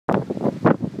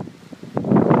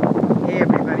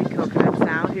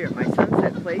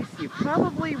You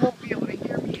probably won't be able to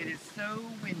hear me. It is so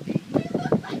windy.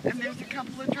 And there's a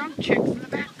couple of drunk chicks in the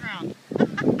background.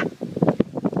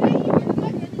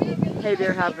 Hey,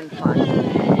 they're having fun.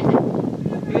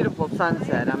 Beautiful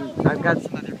sunset. I've got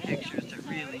some other pictures that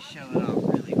really show it off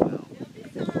really well.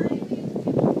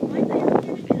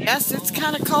 Yes, it's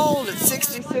kind of cold. It's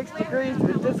 66 degrees,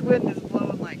 but this wind is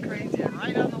blowing like crazy. And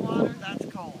right on the water, that's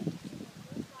cold.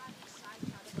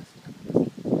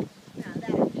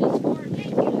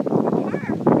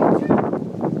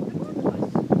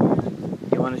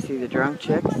 You want to see the drunk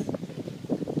chicks?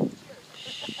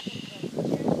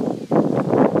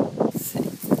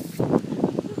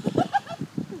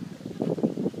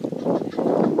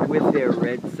 With their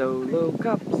red Solo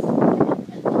cups.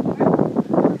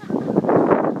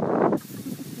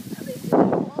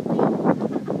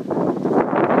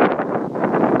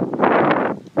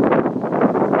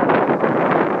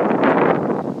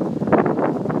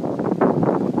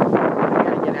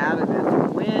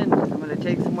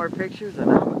 Take some more pictures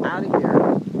and I'm out of here.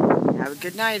 Have a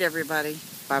good night, everybody.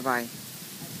 Bye-bye.